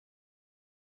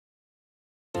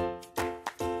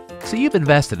So you've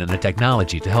invested in a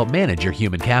technology to help manage your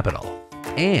human capital.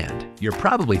 And you're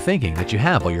probably thinking that you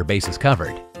have all your bases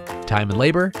covered. Time and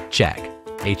labor? Check.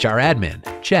 HR admin?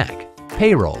 Check.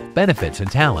 Payroll, benefits, and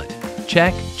talent?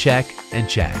 Check, check, and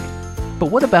check.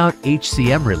 But what about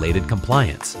HCM-related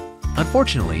compliance?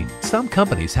 Unfortunately, some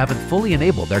companies haven't fully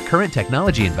enabled their current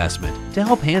technology investment to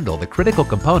help handle the critical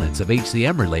components of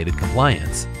HCM-related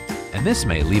compliance. And this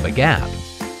may leave a gap,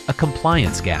 a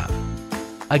compliance gap.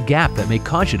 A gap that may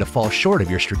cause you to fall short of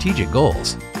your strategic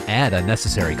goals, add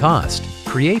unnecessary cost,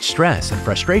 create stress and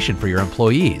frustration for your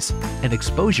employees, and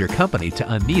expose your company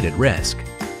to unneeded risk.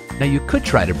 Now, you could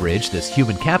try to bridge this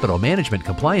human capital management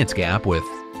compliance gap with,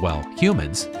 well,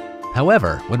 humans.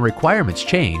 However, when requirements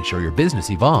change or your business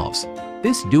evolves,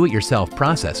 this do-it-yourself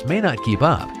process may not keep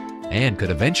up and could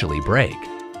eventually break.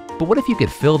 But what if you could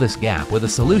fill this gap with a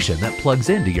solution that plugs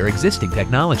into your existing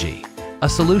technology? A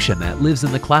solution that lives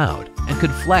in the cloud and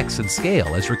could flex and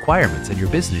scale as requirements in your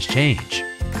business change.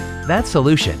 That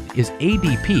solution is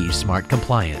ADP Smart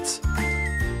Compliance.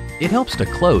 It helps to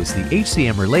close the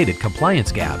HCM-related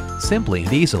compliance gap simply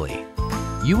and easily.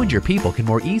 You and your people can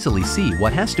more easily see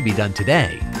what has to be done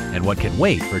today and what can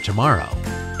wait for tomorrow.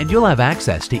 And you'll have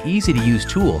access to easy-to-use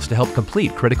tools to help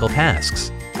complete critical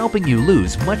tasks, helping you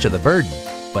lose much of the burden,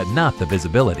 but not the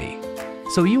visibility.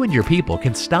 So you and your people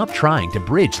can stop trying to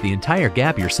bridge the entire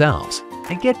gap yourselves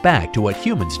and get back to what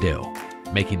humans do,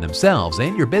 making themselves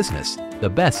and your business the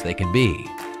best they can be.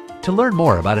 To learn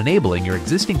more about enabling your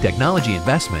existing technology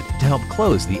investment to help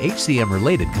close the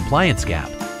HCM-related compliance gap,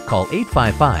 call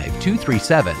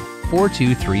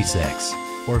 855-237-4236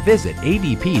 or visit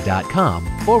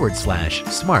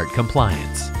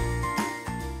adp.com/smartcompliance.